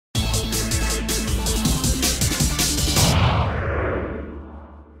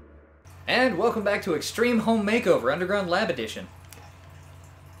And welcome back to Extreme Home Makeover Underground Lab Edition.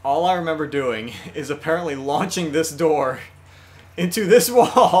 All I remember doing is apparently launching this door into this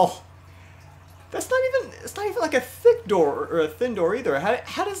wall. It's not even like a thick door or a thin door either.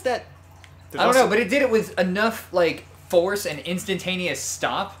 How does that... I don't know, but it did it with enough, like, force and instantaneous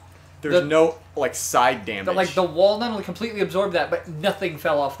stop. There's no, like, side damage. The wall not only completely absorbed that, but nothing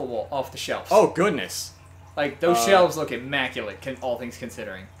fell off the wall, off the shelves. Oh, goodness. Like, those shelves look immaculate, all things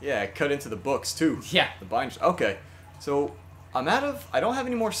considering. Yeah, cut into the books, too. Yeah. The binders. Okay. So, I don't have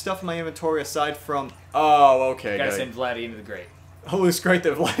any more stuff in my inventory aside from... Oh, okay. Gotta send Vladdy into the grate. Oh, it's great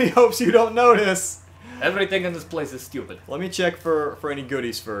that Vladdy hopes you don't notice. Everything in this place is stupid. Let me check for any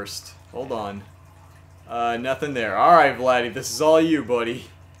goodies first. Hold on. Nothing there. Alright, Vladdy, this is all you, buddy.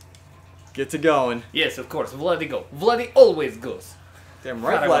 Get to going. Yes, of course. Vladdy go. Vladdy always goes. Damn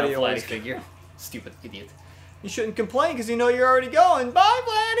right, Vladdy always figure. Stupid idiot. You shouldn't complain because you know you're already going. Bye,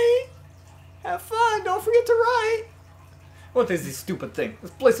 Vladdy. Have fun. Don't forget to write. What is this stupid thing? This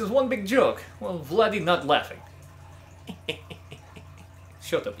place is one big joke. Well, Vladdy not laughing.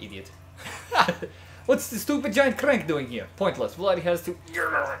 Shut up, idiot. What's the stupid giant crank doing here? Pointless. Vladdy has to...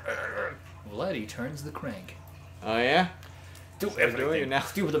 Vladdy turns the crank. Oh, yeah? Do everything. Now.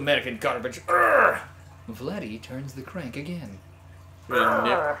 Stupid American garbage. Vladdy turns the crank again.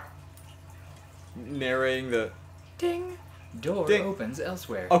 Narrating the... Ding. Door Ding. opens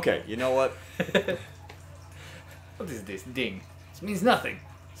elsewhere. Okay, you know what? What is this? Ding. This means nothing.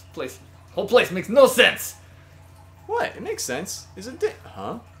 This whole place makes no sense. What? It makes sense. Is it ding?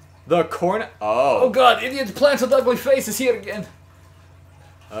 Huh? The corner... Oh. Oh god, idiot plant with ugly face is here again.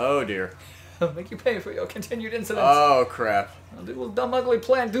 Oh dear. I'll make you pay for your continued insolence. Oh crap. Will dumb ugly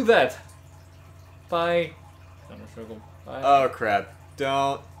plant do that? Bye. Bye. Oh crap.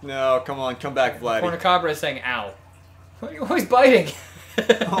 Don't. No, come on. Come back, Vladdy. Cornucobra is saying ow. Why are you always biting?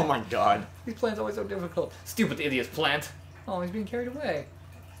 Oh my god. These plants are always so difficult. Stupid idiot plant. Oh, he's being carried away.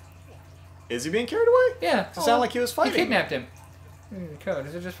 Is he being carried away? Yeah. It sounded like he was fighting. He kidnapped him. Code,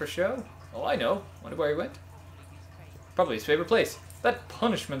 is it just for show? Oh, I know. Wonder where he went. Probably his favorite place. That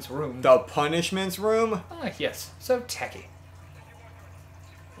punishment's room. The punishments room? Ah, yes. So tacky.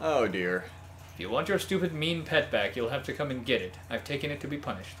 Oh dear. If you want your stupid mean pet back, you'll have to come and get it. I've taken it to be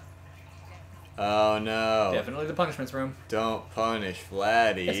punished. Oh no. Definitely the punishments room. Don't punish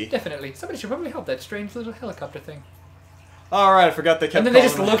Vladdy. Yes, definitely. Somebody should probably help that strange little helicopter thing. Alright, I forgot they kept And then they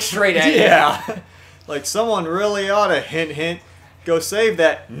just look straight at you. Yeah. Like someone really ought to hint, go save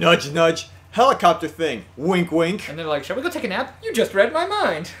that nudge nudge helicopter thing. Wink wink. And they're like, shall we go take a nap? You just read my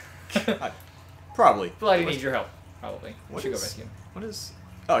mind. Probably. Vladdy needs your help. Probably. What should is, go rescue him. What is...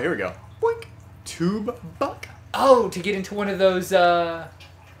 Oh, here we go. Boink. Tube buck. Oh, to get into one of those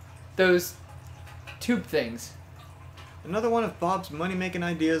tube things. Another one of Bob's money-making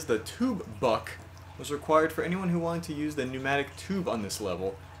ideas, the tube buck, was required for anyone who wanted to use the pneumatic tube on this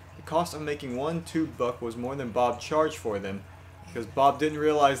level. The cost of making one tube buck was more than Bob charged for them, because Bob didn't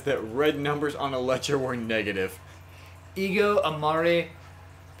realize that red numbers on a ledger were negative. Ego amare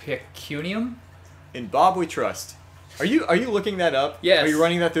pecunium? In Bob we trust. Are you looking that up? Yes. Are you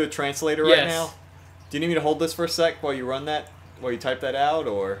running that through a translator right now? Do you need me to hold this for a sec while you run that? While you type that out,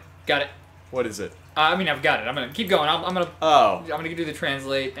 or? Got it. What is it? I mean, I've got it. I'm gonna keep going. I'm gonna. Oh. I'm gonna do the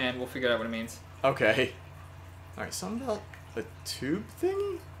translate, and we'll figure out what it means. Okay. All right. Something about a tube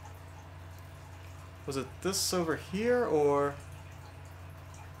thingy. Was it this over here, or?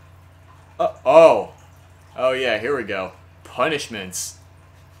 Oh. Oh yeah. Here we go. Punishments.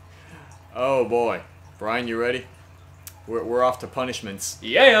 Oh boy. Brian, you ready? We're off to punishments.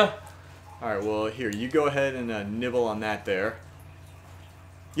 Yeah. Alright, well, here, you go ahead and nibble on that there.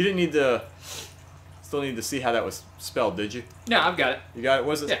 You didn't need to... Still need to see how that was spelled, did you? No, I've got it. You got it?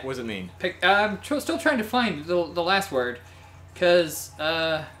 What does it mean? I'm still trying to find the last word, because,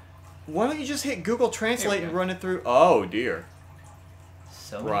 Why don't you just hit Google Translate and run it through... Oh, dear.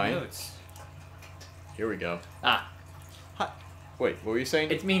 So many notes. Here we go. Ah. Hi. Wait, what were you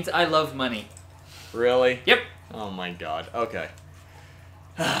saying? It means I love money. Really? Yep. Oh my god. Okay.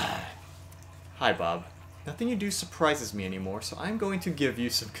 Hi, Bob. Nothing you do surprises me anymore, so I'm going to give you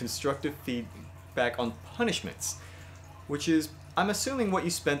some constructive feedback on punishments, which is, I'm assuming, what you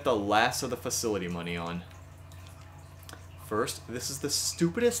spent the last of the facility money on. First, this is the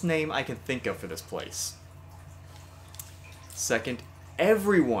stupidest name I can think of for this place. Second,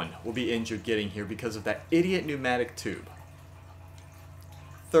 everyone will be injured getting here because of that idiot pneumatic tube.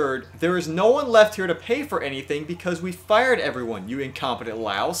 Third, there is no one left here to pay for anything because we fired everyone, you incompetent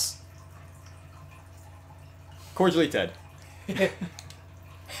louse. Cordially, Ted. Cordially,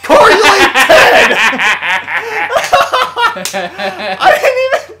 Ted! I didn't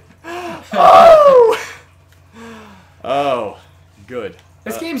even...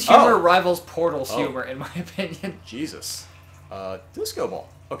 rivals Portal's humor, in my opinion. Jesus. Disco ball.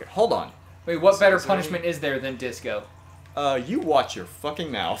 Okay, hold on. Wait, what better punishment is there than disco? You watch your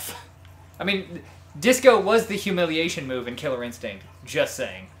fucking mouth. I mean, disco was the humiliation move in Killer Instinct. Just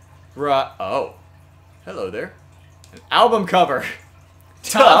saying. Right. Oh. Hello there. An album cover.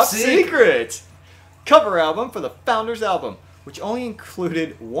 Top secret! Cover album for the Founders album, which only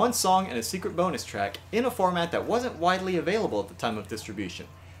included one song and a secret bonus track in a format that wasn't widely available at the time of distribution.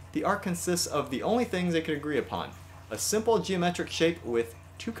 The art consists of the only things they could agree upon. A simple geometric shape with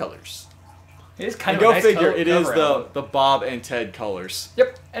 2 colors. It is kind of go a nice figure, it is album. the Bob and Ted colors.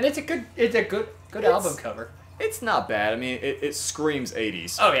 Yep, and it's a good album cover. It's not bad. I mean, it screams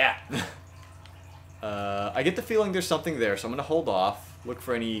 80s. Oh yeah. I get the feeling there's something there, so I'm gonna hold off. Look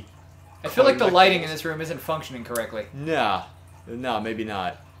for any... I feel like the lighting in this room isn't functioning correctly. Nah, maybe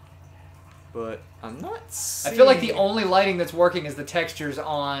not. But I'm not seeing... I feel like the only lighting that's working is the textures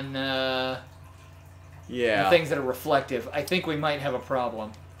on the things that are reflective. I think we might have a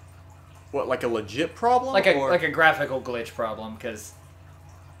problem. What, like a legit problem? Like a graphical glitch problem, because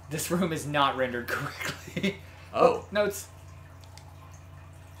this room is not rendered correctly. Oh. Notes.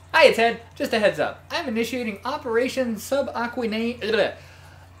 Hiya, Ted. Just a heads up. I'm initiating Operation Subaquaneum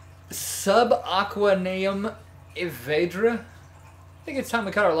Evadra. I think it's time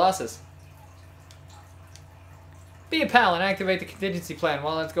to cut our losses. Be a pal and activate the contingency plan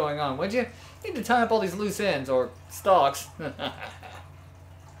while that's going on, would you? Need to tie up all these loose ends, or stalks.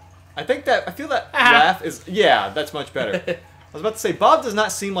 I feel that laugh is... Yeah, that's much better. I was about to say, Bob does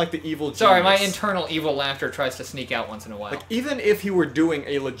not seem like the evil genius. Sorry, my internal evil laughter tries to sneak out once in a while. Like, even if he were doing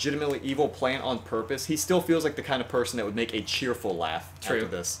a legitimately evil plan on purpose, he still feels like the kind of person that would make a cheerful laugh after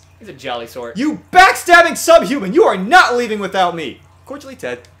this. He's a jolly sort. You backstabbing subhuman! You are not leaving without me! Cordially,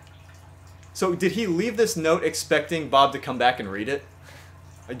 Ted. So, did he leave this note expecting Bob to come back and read it?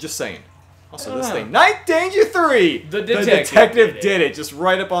 I'm just saying. Also, this thing. Night Danger 3! The detective did it. Just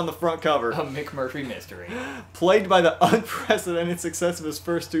right up on the front cover. A Mick Murphy mystery. Plagued by the unprecedented success of his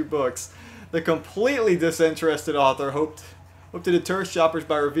first 2 books, the completely disinterested author hoped to deter shoppers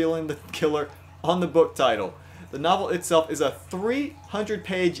by revealing the killer on the book title. The novel itself is a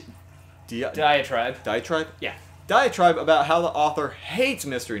 300-page diatribe. Diatribe? Yeah. Diatribe about how the author hates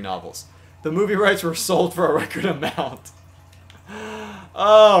mystery novels. The movie rights were sold for a record amount.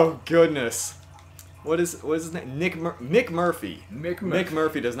 Oh, goodness. What is his name? Mick Murphy. Mick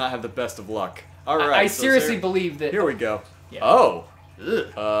Murphy does not have the best of luck. All right. I seriously believe that... Here we go. Yeah. Oh.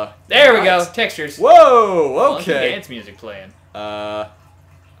 There we go. Textures. Whoa, okay. Dance music playing. So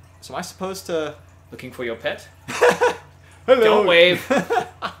am I supposed to... Looking for your pet? Hello. Don't wave. You've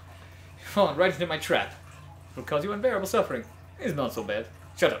fallen right into my trap. It'll cause you unbearable suffering. It's not so bad.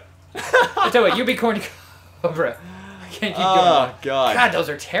 Shut up. I tell you what, you be corny cobra. I can't keep going on. Oh, God. God, those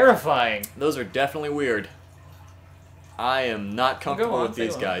are terrifying. Those are definitely weird. I am not comfortable with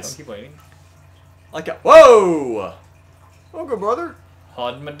these guys. I'll keep waiting. Like a... Whoa! Okay, brother.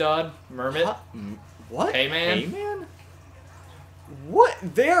 Hodmadod, Mermit. What? Hey, man. Hey, man? What?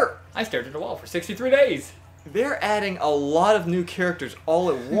 I stared at a wall for 63 days. They're adding a lot of new characters all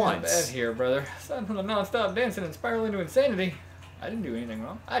at once. Not bad here, brother. Aside from the non-stop dancing and spiral into insanity, I didn't do anything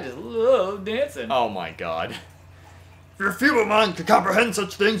wrong. I just love dancing. Oh my god. If your feeble mind could comprehend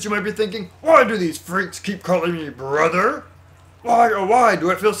such things, you might be thinking, why do these freaks keep calling me brother? Why, oh why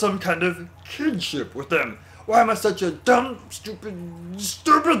do I feel some kind of kinship with them? Why am I such a dumb, stupid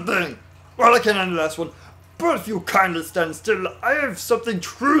thing? Well, I can't handle the last one. But if you kindly stand still, I have something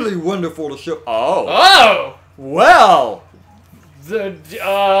truly wonderful to show. Oh. Oh! Well.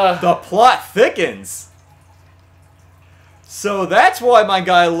 The plot thickens. So that's why my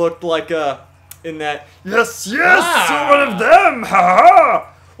guy looked like in that. Yes, so one of them,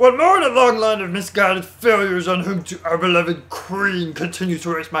 ha! One more in a long line of misguided failures on whom to our beloved queen continues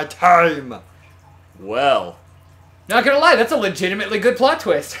to waste my time. Well. Not gonna lie, that's a legitimately good plot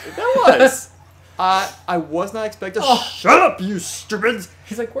twist. That was. I was not expecting. Oh, shut up, you stupids!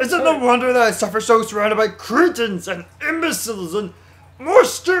 He's like, is it no wonder that I suffer so surrounded by cretins and imbeciles and more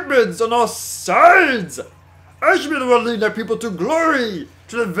stupids on all sides? I should be the one leading our people to glory,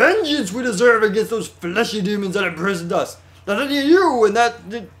 to the vengeance we deserve against those fleshy demons that imprisoned us. Not any of you and that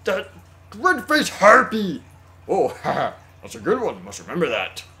red-faced harpy. Oh, haha, that's a good one. Must remember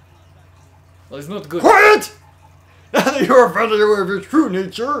that. Well, it's not good. Quiet! Now that you are finally aware of your true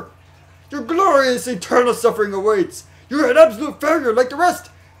nature, your glorious eternal suffering awaits. You're an absolute failure like the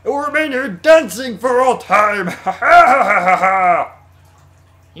rest, and will remain here dancing for all time. Ha ha ha ha ha!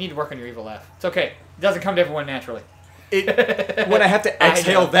 You need to work on your evil laugh. It's okay. It doesn't come to everyone naturally. When I have to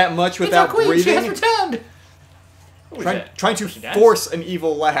exhale that much without it's our queen. breathing. She has returned. Trying to force an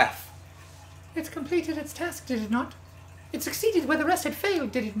evil laugh. It's completed its task, did it not? It succeeded where the rest had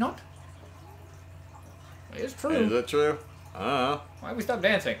failed, did it not? It's true. Is that true? I don't know. Why we stop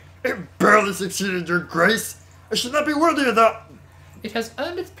dancing? It barely succeeded, Your Grace. I should not be worthy of that. It has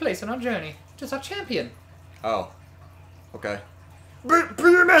earned its place on our journey. It is our champion. Oh. Okay. But,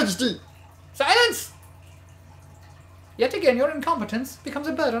 Your Majesty. Silence! Yet again, your incompetence becomes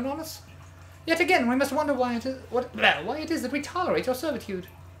a burden on us. Yet again, we must wonder why it is that we tolerate your servitude.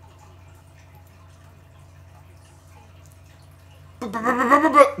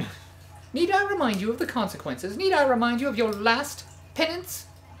 Need I remind you of the consequences? Need I remind you of your last penance?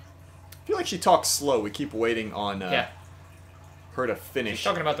 I feel like she talks slow. We keep waiting on Yeah. her to She's finish.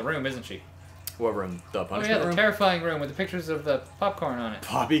 talking about the room, isn't she? Whoever in the Oh punishment yeah, the room. terrifying room with the pictures of the popcorn on it.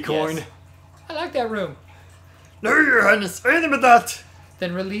 Poppy corn. Yes. I like that room. No, Your Highness, anything but that.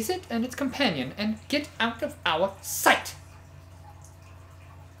 Then release it and its companion and get out of our sight.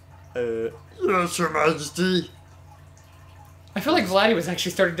 Yes, Your Majesty. I feel like Vladdy was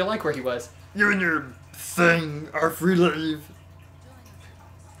actually starting to like where he was. You and your thing are free to leave.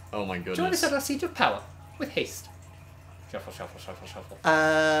 Oh my goodness. Join us at our seat of power with haste. Shuffle, shuffle, shuffle, shuffle.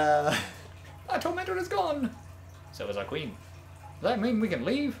 Our tormentor is gone. So is our queen. Does that mean we can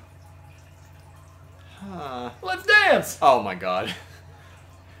leave? Let's dance! Oh my god.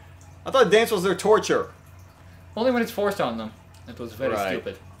 I thought dance was their torture. Only when it's forced on them. That was very Right.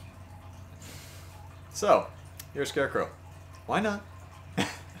 stupid. So, you're a scarecrow. Why not?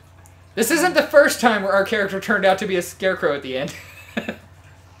 This isn't the first time where our character turned out to be a scarecrow at the end.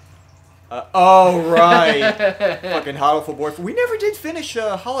 Oh, right. Fucking Hodleful Boyfriend. We never did finish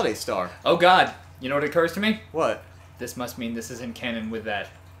Holiday Star. Oh god, you know what occurs to me? What? This must mean this is in canon with that.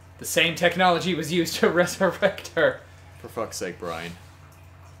 The same technology was used to resurrect her. For fuck's sake, Brian.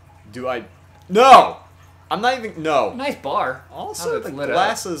 Do I... No! I'm not even... No. Nice bar. Also, How the it's lit up.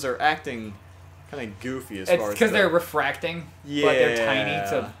 glasses are acting kind of goofy as It's far as... because the- they're refracting, but they're tiny, Yeah.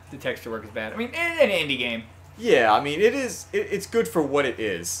 so the texture work is bad. I mean, in an indie game. Yeah, I mean, it is... It's good for what it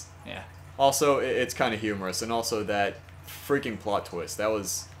is. Yeah. Also, it's kind of humorous. And also that freaking plot twist. That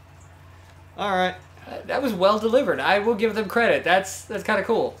was... Alright. That was well delivered. I will give them credit. That's kind of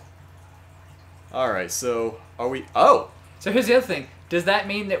cool. Alright, so... Are we... Oh! So here's the other thing. Does that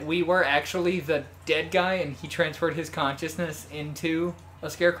mean that we were actually the dead guy and he transferred his consciousness into a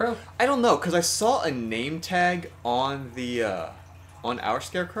scarecrow? I don't know, because I saw a name tag on the, on our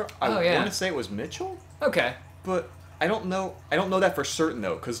scarecrow. Oh, I yeah. want to say it was Mitchell, Okay. but I don't know. I don't know that for certain,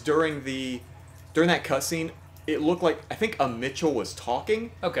 though, because during that cutscene, it looked like, I think a Mitchell was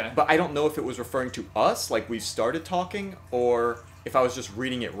talking, Okay. but I don't know if it was referring to us, like we started talking, or if I was just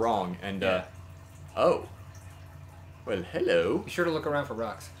reading it wrong, and, Yeah. Oh. Well, hello. Be sure to look around for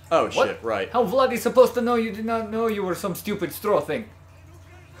rocks. Oh, What? shit, right. How Vladdy's supposed to know you did not know you were some stupid straw thing?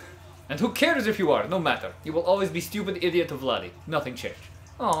 And who cares if you are? No matter. You will always be stupid idiot to Vladdy. Nothing changed.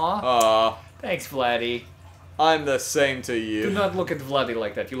 Aw. Thanks, Vladdy. I'm the same to you. Do not look at Vladdy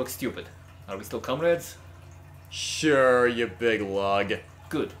like that. You look stupid. Are we still comrades? Sure, you big lug.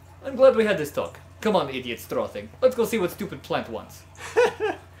 Good. I'm glad we had this talk. Come on, idiot straw thing. Let's go see what stupid plant wants.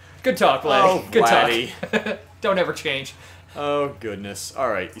 Good talk, Vladdy. Oh, Good Vladdy. talk. Don't ever change. Oh, goodness.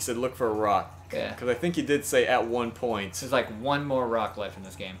 Alright, you said look for a rock. Yeah. Because I think you did say at one point. There's like one more rock left in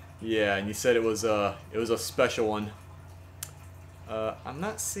this game. Yeah, and you said it was a special one. I'm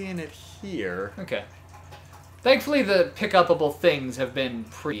not seeing it here. Okay. Thankfully, the pick-upable things have been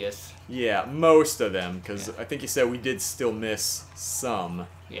previous. Yeah, most of them, because I think you said we did still miss some.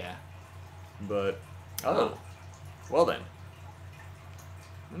 Yeah. But, oh. Well then.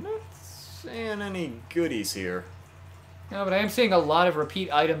 I'm not seeing any goodies here. No, but I am seeing a lot of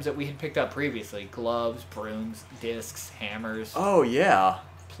repeat items that we had picked up previously. Gloves, brooms, discs, hammers, Oh, yeah.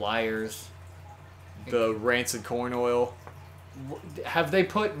 pliers. The rancid corn oil. Have they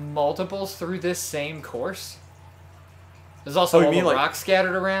put multiples through this same course? There's also Oh, you all the mean like- rocks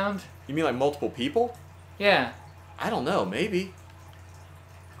scattered around. You mean like multiple people? Yeah. I don't know, maybe.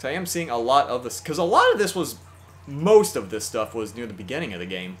 'Cause I am seeing a lot of this, because a lot of this was, most of this stuff was near the beginning of the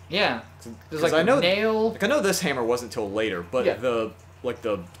game. Yeah. There's 'Cause like I know, a nail. like I know this hammer wasn't till later, but Yeah. the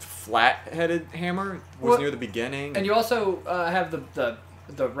flat-headed hammer was Well, near the beginning. And you also have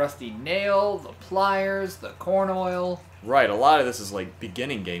the rusty nail, the pliers, the corn oil. Right, a lot of this is like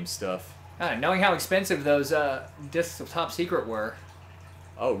beginning game stuff. Knowing how expensive those discs of Top Secret were.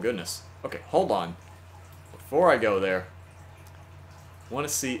 Oh goodness. Okay, hold on. Before I go there, I want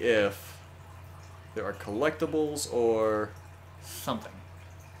to see if there are collectibles or... Something.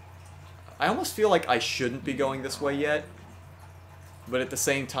 I almost feel like I shouldn't be going this way yet, but at the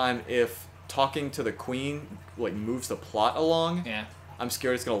same time, if talking to the queen like moves the plot along, Yeah. I'm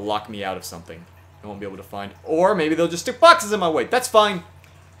scared it's gonna lock me out of something. I won't be able to find. Or maybe they'll just stick boxes in my way. That's fine.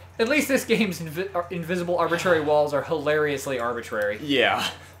 At least this game's invisible arbitrary walls are hilariously arbitrary. Yeah.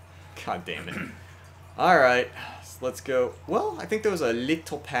 God damn it. Alright, so let's go. Well, I think there was a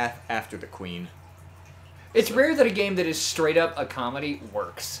little path after the queen. It's rare that a game that is straight up a comedy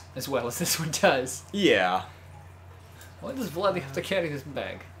works as well as this one does. Yeah. Why does Vladdy have to carry this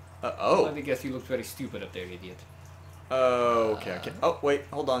bag? Oh. I guess you looked very stupid up there, idiot. Oh, okay, okay. Oh, wait,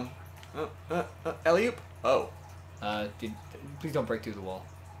 hold on. Alley-oop. Oh. Please don't break through the wall.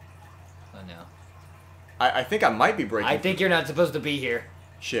 Oh, no. I think I might be breaking. I think you're not supposed to be here.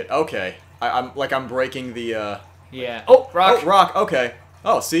 Shit, okay. I'm breaking the, Yeah. Oh, rock! Oh, rock, okay.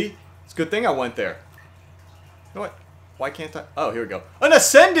 Oh, see? It's a good thing I went there. You know what? Why can't I? Oh, here we go. An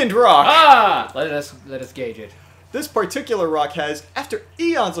ascendant rock! Ah! Let us gauge it. This particular rock has, after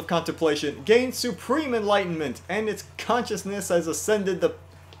eons of contemplation, gained supreme enlightenment, and its consciousness has ascended the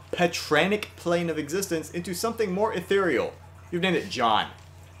Petranic plane of existence into something more ethereal. You've named it John.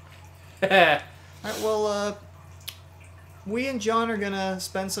 Alright, well, we and John are gonna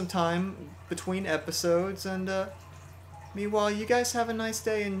spend some time between episodes, and, meanwhile, you guys have a nice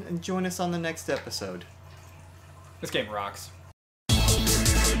day and join us on the next episode. This game rocks.